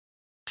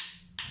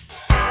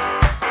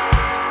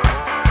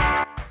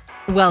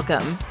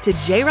Welcome to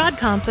J-Rod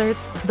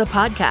Concerts, the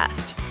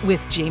podcast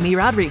with Jamie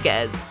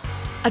Rodriguez.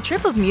 A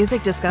trip of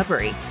music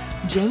discovery.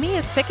 Jamie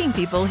is picking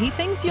people he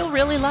thinks you'll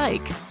really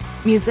like.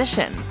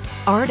 Musicians,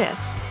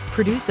 artists,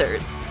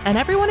 producers, and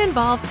everyone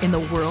involved in the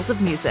world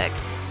of music.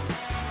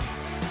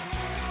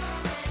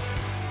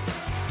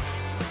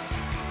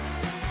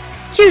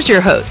 Here's your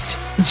host,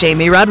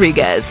 Jamie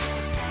Rodriguez.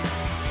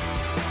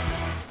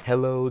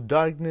 Hello,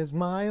 darkness,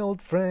 my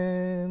old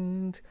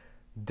friend.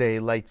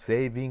 Daylight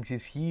savings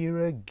is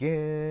here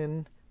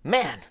again.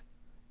 Man,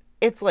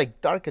 it's like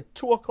dark at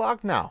 2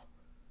 o'clock now.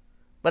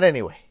 But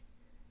anyway,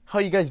 how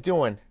you guys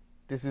doing?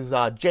 This is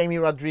Jamie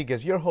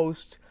Rodriguez, your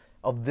host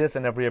of this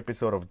and every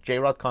episode of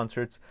J-Rod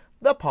Concerts,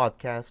 the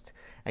podcast.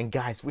 And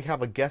guys, we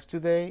have a guest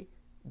today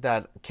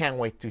that can't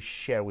wait to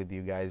share with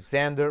you guys.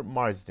 Xander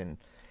Marsden.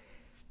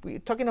 We're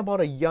talking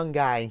about a young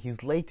guy in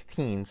his late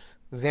teens,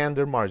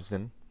 Xander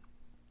Marsden,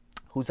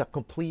 who's a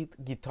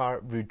complete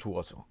guitar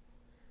virtuoso.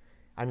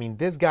 I mean,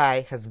 this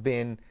guy has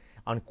been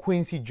on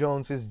Quincy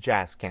Jones's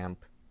jazz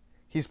camp.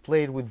 He's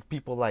played with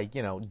people like,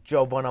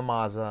 Joe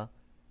Bonamassa,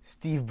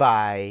 Steve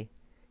Vai.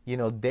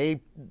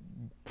 They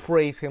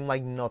praise him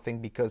like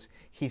nothing because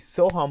he's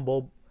so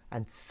humble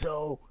and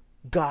so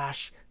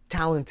gosh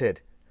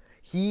talented.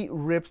 He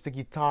rips the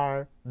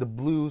guitar, the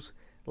blues,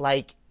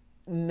 like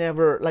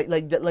never,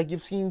 like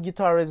you've seen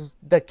guitarists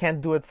that can't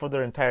do it for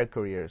their entire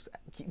careers.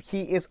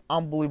 He is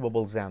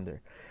unbelievable, Xander.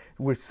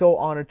 We're so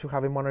honored to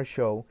have him on our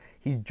show.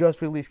 He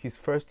just released his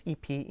first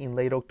EP in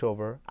late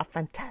October. A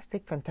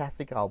fantastic,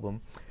 fantastic album.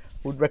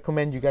 Would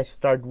recommend you guys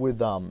start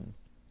with, all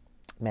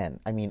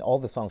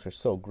the songs are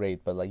so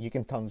great, but like you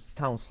can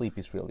Town Sleep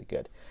is really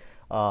good.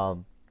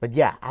 But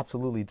yeah,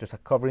 absolutely. There's a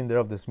cover in there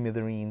of the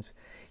Smithereens.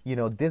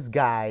 This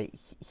guy,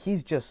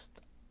 he's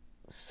just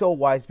so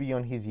wise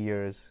beyond his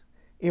years.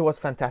 It was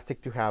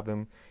fantastic to have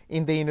him.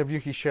 In the interview,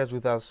 he shares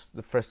with us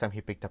the first time he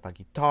picked up a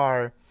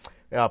guitar,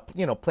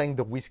 playing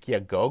the Whiskey a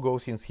Go-Go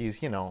since he's,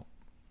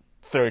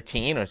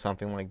 13 or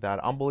something like that.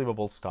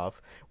 Unbelievable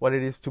stuff. What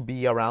it is to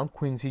be around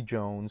Quincy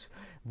Jones,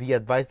 the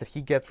advice that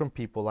he gets from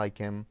people like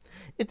him.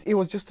 It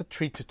was just a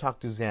treat to talk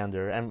to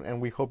Xander,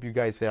 and we hope you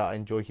guys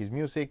enjoy his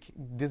music.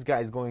 This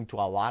guy is going to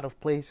a lot of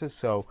places,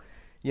 so,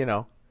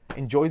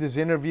 enjoy this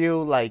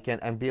interview,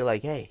 and be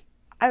like, hey,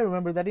 I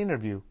remember that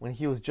interview when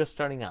he was just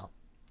starting out.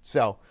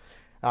 So,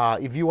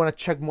 if you want to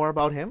check more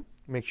about him,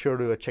 make sure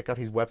to check out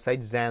his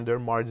website,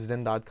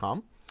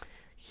 xandermarsden.com.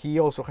 He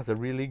also has a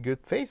really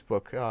good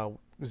Facebook,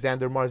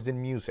 Xander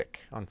Marsden Music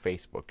on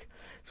Facebook.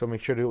 So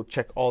make sure to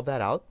check all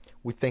that out.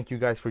 We thank you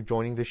guys for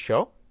joining the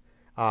show.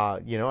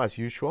 As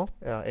usual,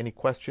 any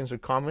questions or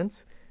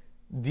comments,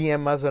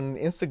 DM us on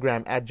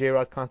Instagram at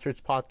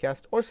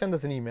JRodConcertsPodcast or send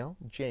us an email,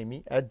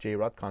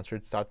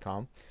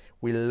 jamie@jrodconcerts.com.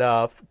 We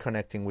love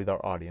connecting with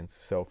our audience,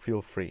 so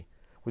feel free.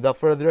 Without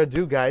further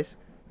ado, guys,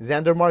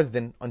 Xander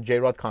Marsden on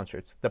J-Rod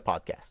Concerts, the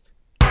podcast.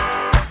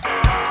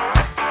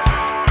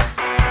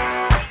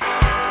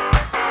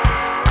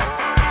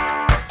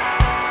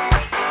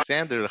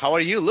 Xander, how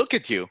are you? Look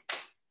at you.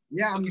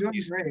 Yeah, I'm doing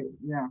great.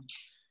 Yeah.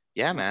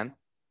 Yeah, man.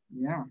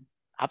 Yeah.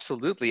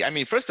 Absolutely. I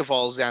mean, first of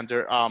all,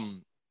 Xander,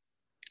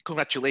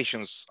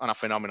 congratulations on a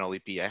phenomenal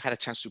EP. I had a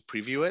chance to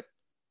preview it.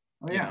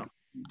 Oh, yeah.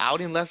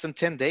 Out in less than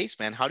 10 days,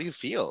 man. How do you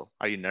feel?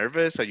 Are you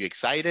nervous? Are you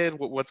excited?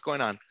 What's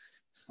going on?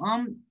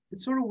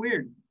 It's sort of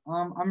weird.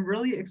 I'm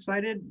really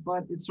excited,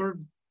 but it's sort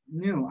of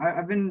new.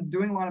 I've been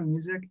doing a lot of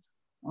music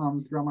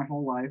throughout my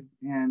whole life,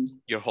 and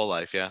Your whole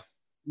life, yeah.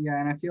 yeah,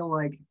 and I feel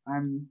like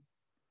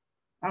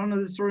I don't know,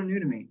 this is sort of new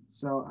to me.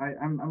 So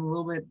I'm a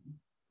little bit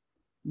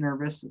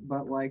nervous,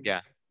 but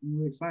Yeah. I'm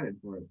really excited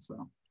for it.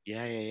 So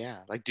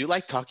Yeah. Like, do you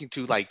like talking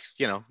to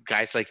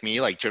guys like me,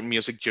 like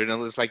music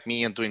journalists like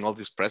me, and doing all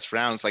these press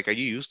rounds? Like, are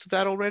you used to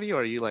that already,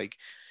 or are you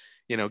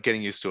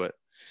getting used to it?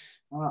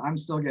 I'm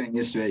still getting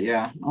used to it.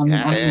 Yeah. I'm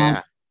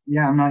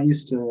not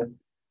used to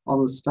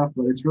all this stuff,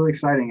 but it's really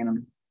exciting, and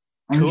I'm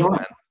Cool, enjoying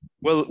man. it.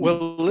 Well,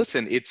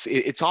 listen,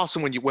 it's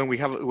awesome when you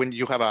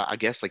have a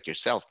guest like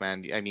yourself,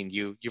 man. I mean,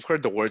 you've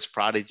heard the words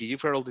prodigy,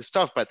 you've heard all this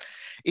stuff, but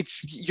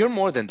you're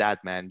more than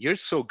that, man. You're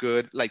so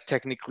good, like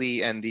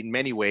technically and in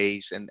many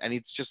ways, and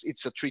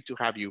it's a treat to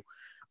have you.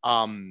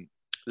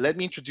 Let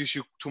me introduce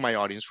you to my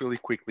audience really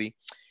quickly.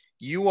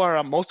 You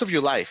are most of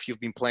your life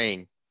you've been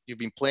playing,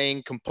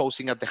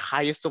 composing at the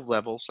highest of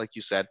levels, like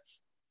you said,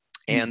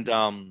 and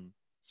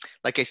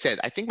like I said,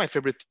 I think my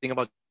favorite thing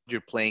about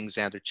your playing,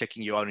 Xander,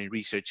 checking you out in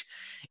research,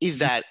 is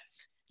that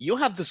you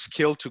have the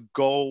skill to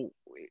go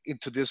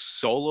into these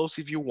solos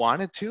if you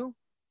wanted to.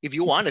 If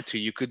you wanted to,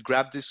 you could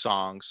grab these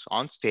songs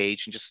on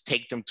stage and just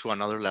take them to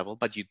another level,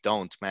 but you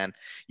don't, man.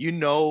 You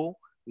know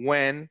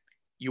when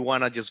you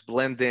want to just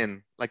blend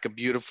in like a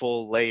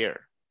beautiful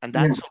layer. And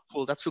that's so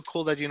cool. That's so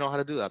cool that you know how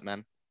to do that,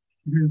 man.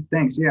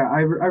 Thanks. Yeah,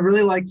 I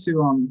really like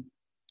to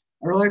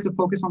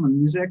focus on the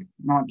music,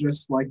 not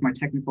just like my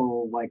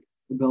technical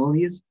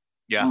abilities.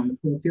 Yeah. I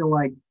feel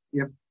like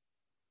if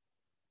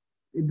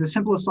the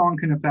simplest song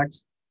can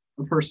affect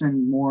a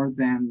person more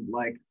than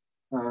like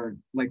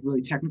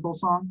really technical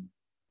song.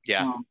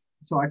 Yeah.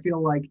 So I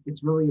feel like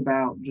it's really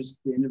about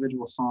just the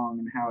individual song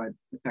and how it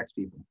affects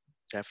people.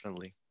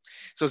 Definitely.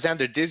 So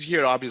Xander, this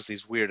year obviously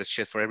is weird as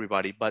shit for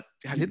everybody, but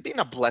has it been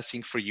a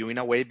blessing for you in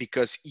a way?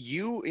 Because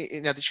you,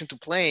 in addition to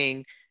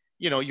playing,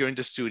 you're in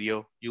the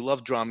studio, you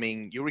love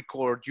drumming, you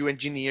record, you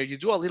engineer, you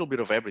do a little bit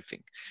of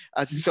everything.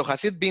 So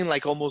has it been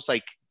like almost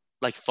like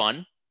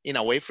fun in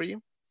a way for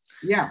you?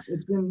 Yeah,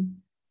 it's been,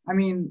 I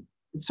mean,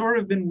 it's sort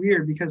of been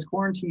weird because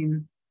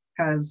quarantine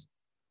has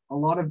a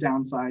lot of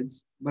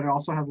downsides, but it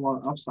also has a lot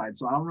of upsides.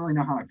 So I don't really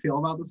know how I feel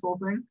about this whole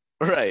thing.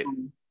 Right.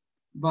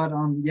 But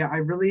yeah, I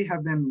really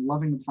have been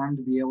loving the time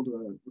to be able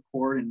to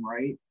record and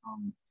write.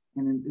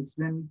 And it's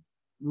been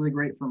really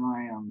great for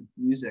my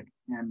music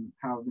and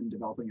how I've been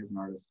developing as an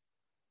artist.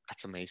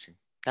 That's amazing.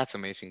 That's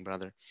amazing,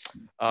 brother.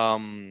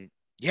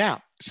 Yeah.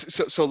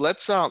 So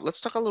let's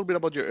talk a little bit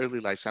about your early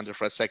life, Sandra,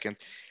 for a second.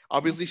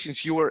 Obviously,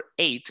 since you were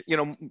 8,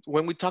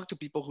 when we talk to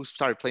people who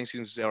started playing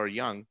since they were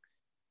young,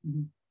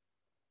 Mhm.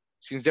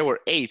 since they were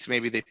 8,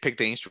 maybe they picked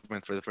the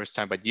instrument for the first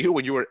time. But you,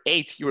 when you were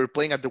 8, you were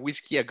playing at the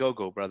Whiskey A Go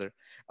Go, brother.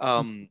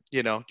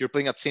 You're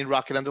playing at St.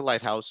 Rocket and the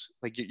Lighthouse.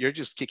 Like you're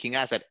just kicking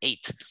ass at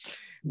 8.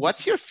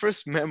 What's your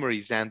first memory,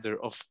 Xander,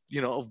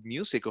 of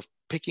music, of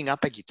picking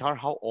up a guitar?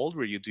 How old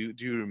were you? Do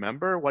you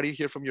remember? What do you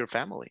hear from your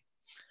family?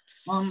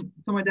 So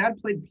my dad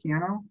played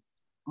piano.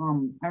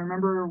 I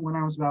remember when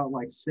I was about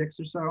like 6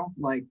 or so,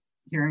 like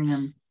hearing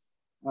him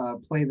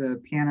play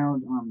the piano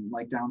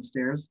like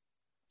downstairs.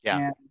 Yeah.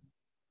 And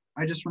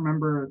I just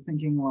remember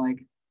thinking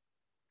like,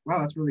 wow,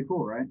 that's really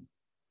cool, right?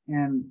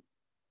 And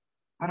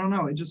I don't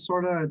know, it just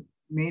sort of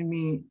made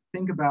me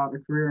think about a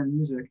career in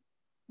music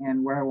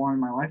and where I wanted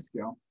my life to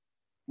go.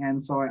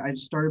 And so I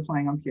just started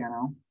playing on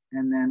piano,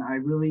 and then I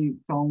really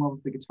fell in love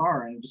with the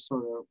guitar, and it just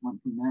sort of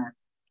went from there.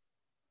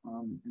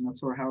 And that's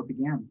sort of how it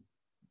began.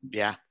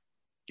 Yeah.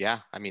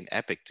 Yeah, I mean,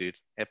 epic, dude,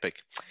 epic.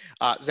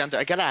 Xander,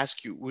 I gotta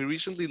ask you. We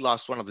recently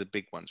lost one of the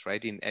big ones,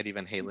 right, in Eddie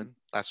Van Halen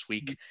last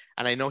week,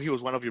 and I know he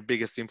was one of your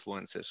biggest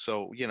influences.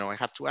 So, I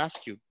have to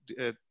ask you: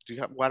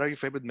 what are your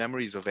favorite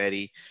memories of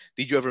Eddie?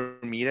 Did you ever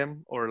meet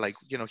him, or like,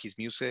 his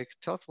music?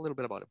 Tell us a little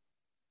bit about him.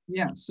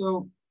 Yeah,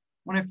 so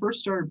when I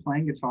first started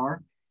playing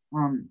guitar,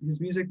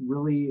 his music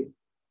really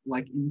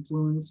like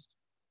influenced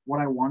what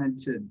I wanted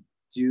to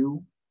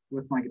do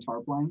with my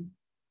guitar playing,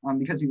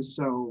 because he was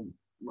so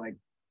like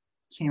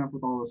came up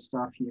with all this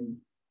stuff. He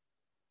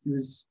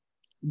was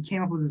he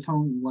came up with his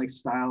own like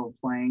style of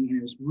playing,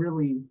 and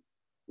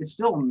it's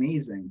still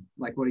amazing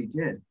like what he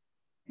did.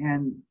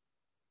 And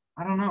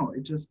I don't know,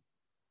 it just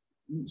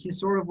he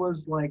sort of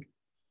was like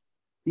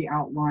the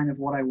outline of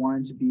what I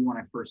wanted to be when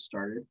I first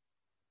started,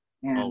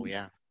 Oh and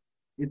yeah,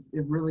 it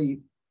really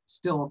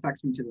still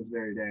affects me to this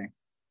very day.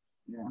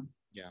 Yeah.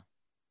 yeah.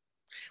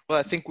 Well,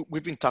 I think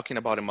we've been talking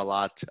about him a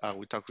lot.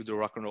 We talked with the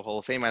Rock and Roll Hall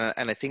of Fame,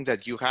 and I think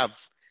that you have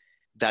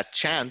that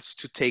chance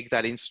to take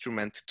that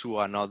instrument to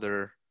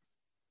another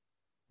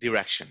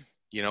direction,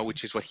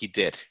 which is what he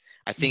did.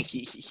 I think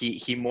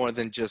he more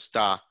than just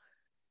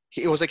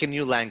it was like a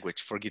new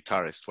language for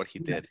guitarists what he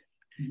Yeah. did.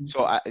 Mhm.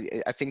 So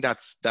I think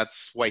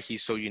that's why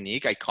he's so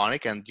unique,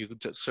 iconic, and you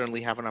could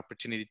certainly have an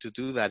opportunity to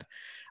do that.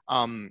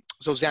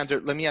 So Xander,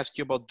 let me ask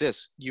you about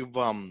this. You're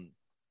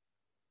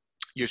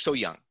so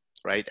young,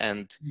 right?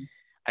 And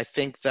I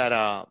think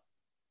that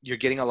you're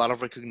getting a lot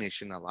of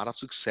recognition, a lot of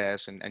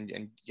success, and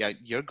yeah,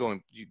 dude, you're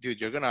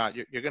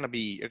gonna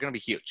be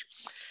huge.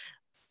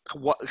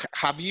 What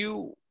have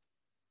you,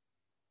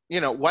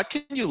 what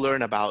can you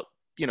learn about,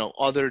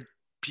 other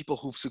people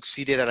who've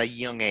succeeded at a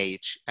young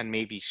age and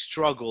maybe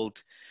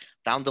struggled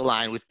down the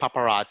line with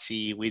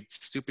paparazzi, with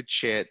stupid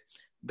shit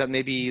that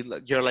maybe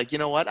you're like,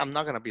 what? I'm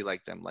not gonna be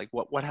like them. Like,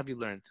 what have you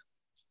learned?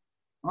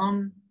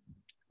 Um,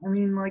 I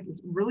mean, like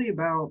it's really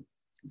about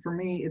for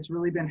me, it's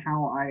really been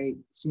how I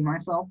see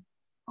myself.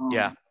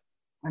 Yeah, Um,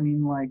 I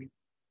mean, like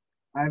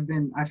I've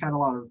had a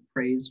lot of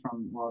praise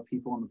from a lot of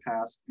people in the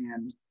past,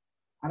 and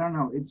I don't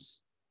know,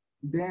 it's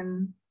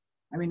been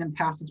I mean, in the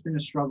past it's been a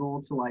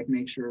struggle to like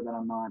make sure that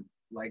I'm not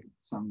like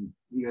some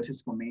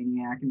egotistical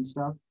maniac and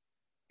stuff.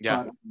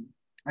 yeah, But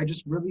I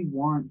just really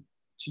want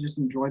to just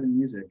enjoy the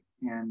music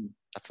and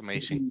that's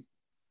amazing.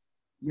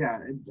 yeah,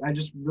 I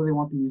just really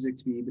want the music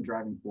to be the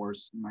driving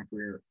force in my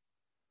career,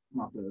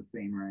 not the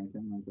fame or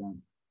anything like that.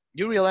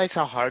 You realize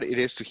how hard it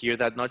is to hear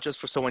that, not just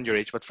for someone your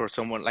age, but for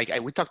someone like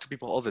we talk to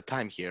people all the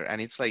time here,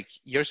 and it's like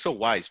you're so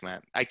wise,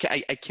 man. I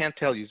can't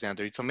tell you,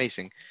 Xander. It's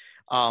amazing.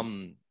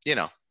 Um, you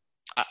know,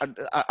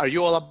 are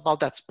you all about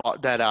that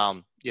spot that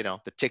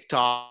the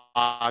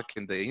TikTok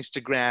and the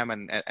Instagram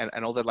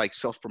and all that like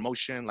self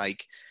promotion?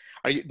 Like,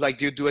 are you like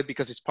do you do it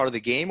because it's part of the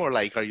game, or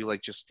like are you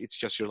like just it's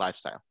just your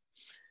lifestyle?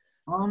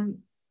 Um,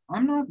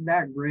 I'm not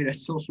that great at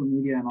social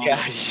media and all Yeah,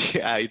 that.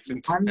 yeah, it's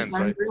intense, I'm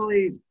right?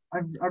 really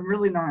I'm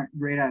really not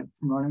great at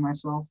promoting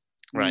myself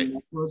Right. and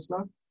that sort of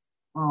stuff.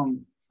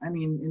 I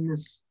mean,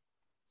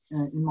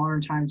 in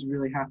modern times, you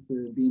really have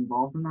to be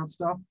involved in that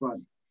stuff, but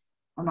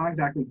I'm not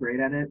exactly great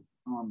at it.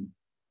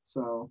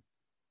 So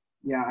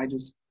yeah, I'm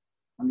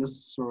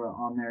just sort of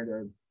on there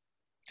to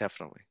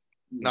Definitely.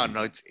 No, yeah.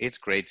 no, it's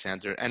great,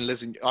 Xander. And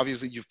listen,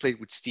 obviously you've played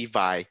with Steve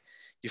Vai.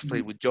 You've Mhm.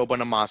 played with Joe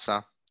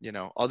Bonamassa, you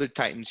know, other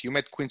Titans. You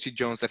met Quincy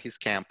Jones at his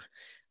camp.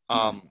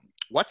 Yeah.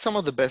 What's some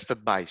of the best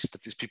advice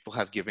that these people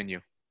have given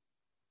you?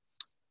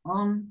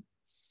 Um,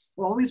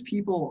 well, all these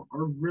people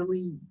are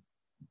really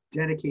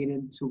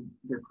dedicated to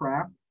their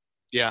craft.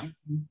 Yeah.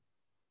 And,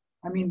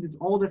 I mean, it's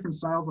all different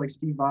styles. Like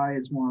Steve Vai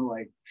is more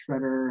like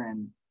shredder,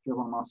 and Joe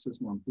Bonamassa is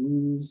more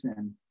blues,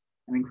 and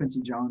I mean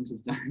Quincy Jones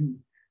has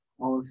done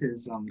all of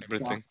his stuff.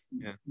 Everything.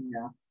 Yeah.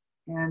 Yeah,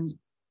 and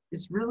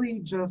it's really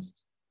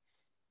just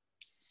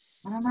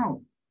I don't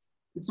know.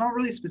 It's not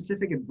really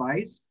specific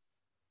advice,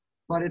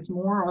 but it's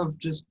more of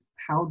just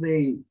how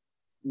they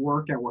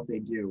work at what they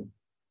do,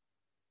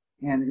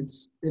 and it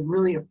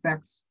really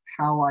affects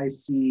how I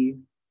see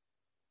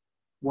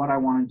what I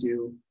want to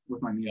do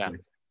with my Yeah.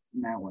 music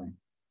in that way.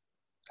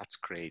 That's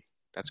great.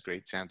 That's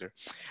great, Xander.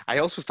 I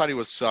also thought it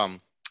was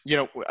you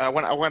know, I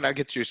want to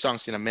get to your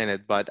songs in a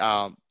minute, but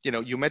you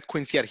know, you met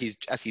Quincy at his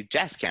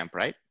jazz camp,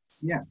 right?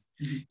 Yeah.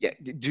 Mhm. Yeah.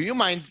 Do you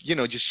mind, you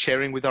know, just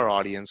sharing with our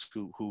audience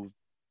who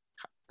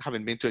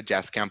haven't been to a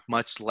jazz camp,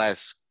 much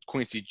less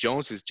Quincy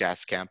Jones's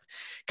jazz camp,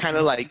 kind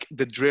of like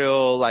the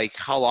drill, like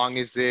how long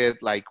is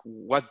it? Like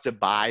what's the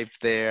vibe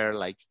there?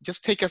 Like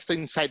just take us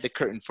inside the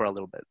curtain for a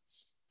little bit.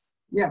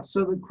 Yeah,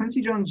 so the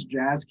Quincy Jones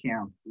Jazz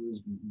Camp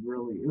was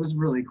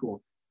really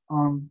cool.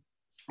 Um,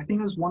 I think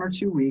it was 1 or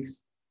 2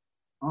 weeks,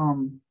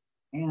 um,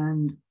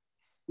 and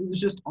it was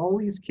just all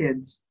these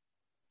kids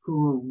who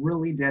were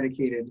really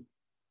dedicated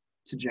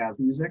to jazz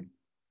music,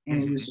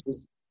 and Hmm.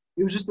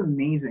 it was just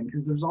amazing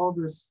because there's all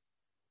this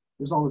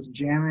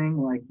jamming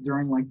like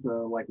during like the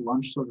like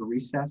lunch sort of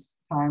recess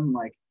time,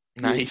 like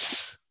you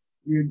Nice.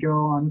 you'd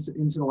go on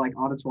into the like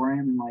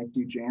auditorium and like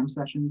do jam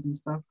sessions and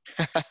stuff,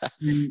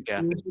 and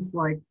Yeah. it was just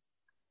like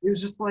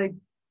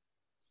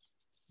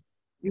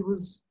it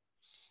was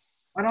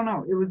I don't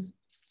know. It was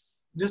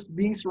just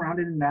being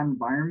surrounded in that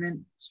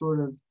environment. Sort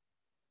of,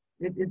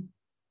 it.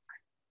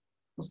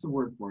 What's the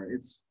word for it?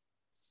 It's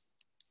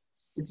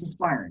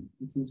inspiring.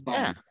 It's Yeah.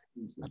 inspiring.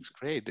 That's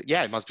great.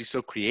 Yeah, it must be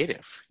so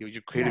creative. Your Yeah,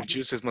 creative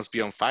juices must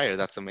be on fire.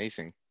 That's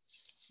amazing.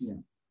 yeah,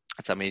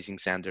 That's amazing,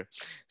 Sander.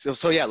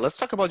 So yeah, let's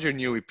talk about your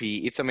new EP.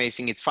 It's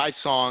amazing. It's 5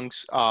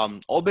 songs,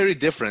 all very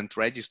different,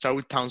 right? You start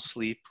with Town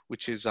Sleep,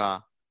 which is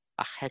a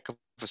heck of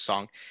a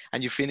song,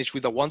 and you finish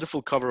with a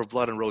wonderful cover of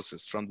Blood and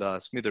Roses from the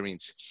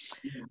Smithereens.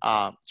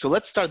 yeah. So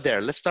let's start there.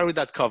 Let's start with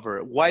that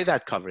cover. Why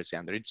that cover,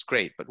 Sander? It's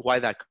great, but why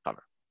that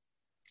cover?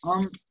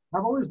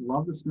 I've always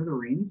loved the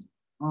Smithereens.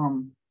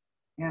 Um,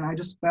 and I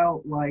just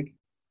felt like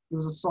it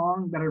was a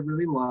song that I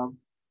really loved,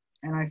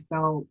 and I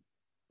felt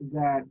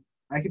that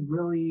I could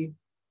really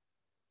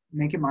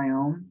make it my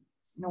own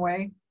in a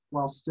way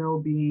while still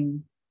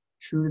being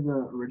true to the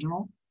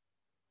original.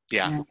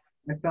 Yeah, And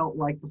I felt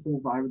like the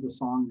whole vibe of the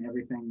song and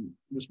everything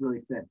just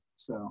really fit.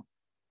 So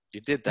you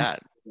did yeah,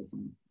 that.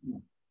 yeah,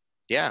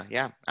 Yeah,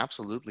 yeah,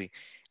 absolutely.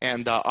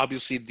 And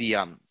obviously the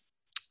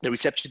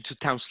reception to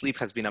Town Sleep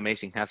has been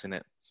amazing, hasn't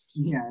it?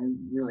 yeah, it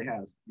really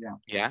has. Yeah,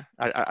 Yeah.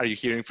 Are you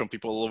hearing from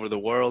people all over the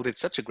world? It's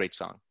such a great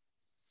song.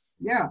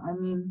 yeah. I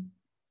mean,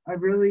 I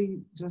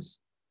really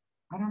just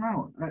I don't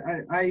know.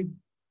 I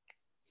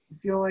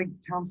feel like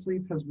Town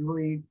Sleep has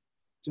really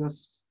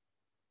just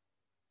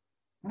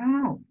I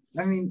don't know.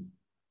 I mean,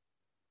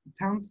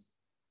 Towns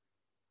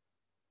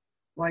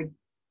like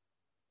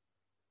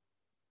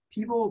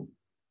people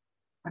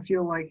I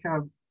feel like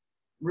have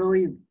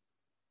really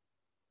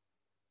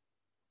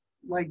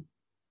like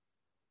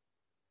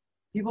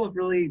people have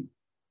really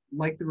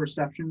liked the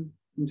reception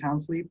from Town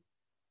Sleep,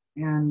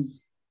 and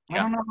I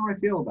Yeah. don't know how I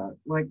feel about it.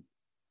 Like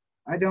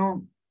I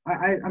don't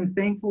I'm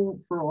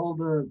thankful for all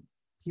the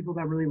people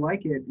that really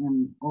like it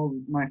and all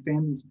my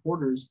fans and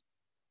supporters.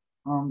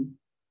 Um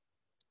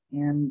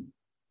and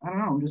I don't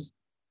know, just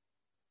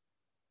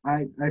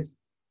I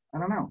I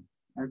don't know.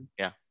 I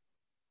Yeah.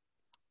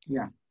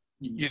 yeah.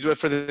 You do it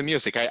for the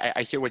music.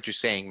 I hear what you're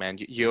saying, man.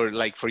 You're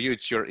like, for you,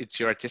 it's your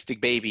artistic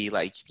baby.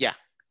 Like, yeah,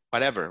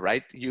 whatever,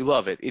 right? You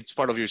love it. It's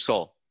part of your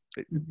soul.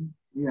 Mhm.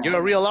 Yeah. You're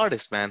a real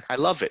artist, man. I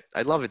love it.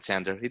 I love it,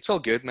 Sander. It's all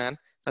good, man.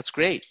 That's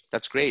great.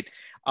 That's great.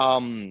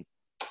 Um,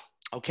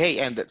 okay,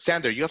 and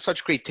Sander, you have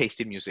such great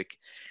taste in music.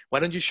 Why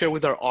don't you share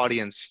with our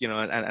audience, you know,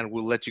 and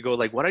we'll let you go.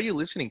 Like, what are you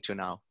listening to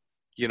now?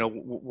 You know,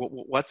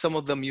 what's some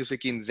of the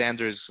music in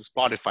Xander's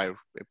Spotify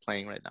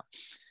playing right now?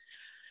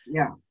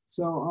 Yeah.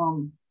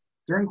 So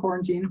during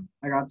quarantine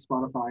I got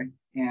Spotify,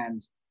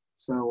 and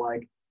so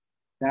like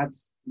that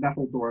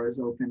whole door is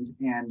opened,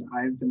 and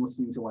I've been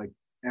listening to like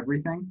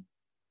everything.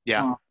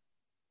 Yeah, Um,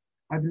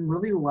 I've been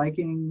really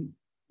liking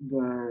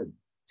the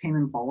Tame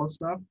Impala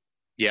stuff.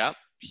 yeah,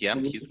 yeah. I've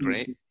been He's listening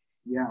great. to-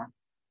 yeah.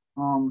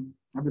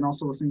 I've been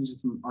also listening to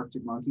some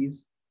Arctic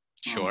Monkeys.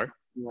 Sure.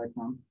 I like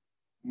them.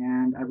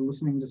 And I've been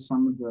listening to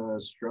some of the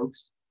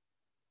Strokes.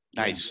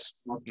 Yeah. Nice.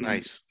 That's been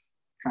Nice.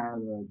 kind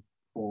of the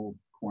whole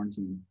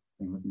quarantine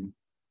thing with me.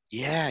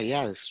 Yeah,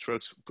 yeah, the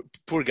Strokes.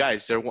 Poor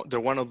guys. They're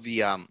one of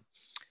the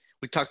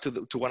we talked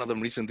to one of them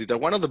recently. They're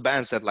one of the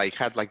bands that like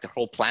had like their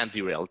whole plan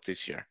derailed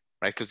this year,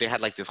 right? Because they had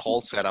like this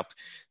whole setup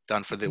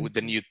done for the with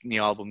the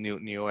new album,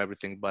 new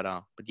everything. But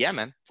yeah,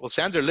 man. Well,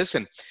 Sander,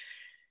 listen,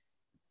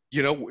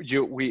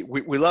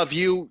 We love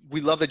you.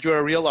 We love that you're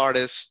a real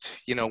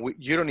artist. You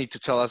don't need to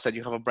tell us that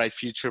you have a bright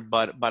future,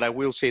 but I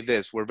will say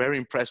this: we're very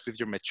impressed with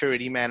your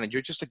maturity, man, and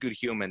you're just a good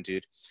human,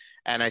 dude.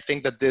 And I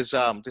think that this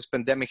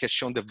pandemic has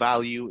shown the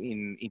value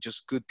in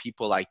just good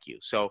people like you.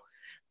 So,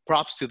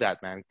 props to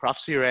that, man.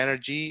 Props to your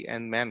energy,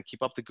 and man,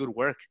 keep up the good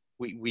work.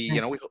 Thank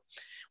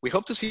We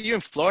hope to see you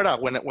in Florida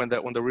when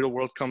the real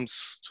world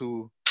comes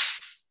to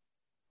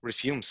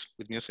resumes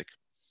with music.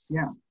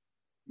 Yeah,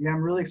 yeah,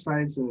 I'm really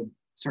excited to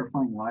start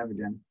playing live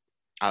again.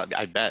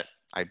 I bet.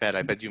 I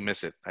bet you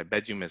miss it. I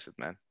bet you miss it,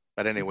 man.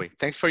 But anyway,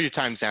 thanks for your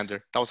time,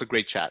 Xander. That was a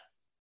great chat.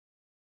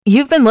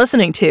 You've been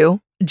listening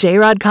to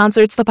J-Rod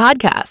Concerts, the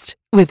podcast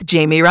with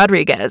Jamie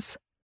Rodriguez.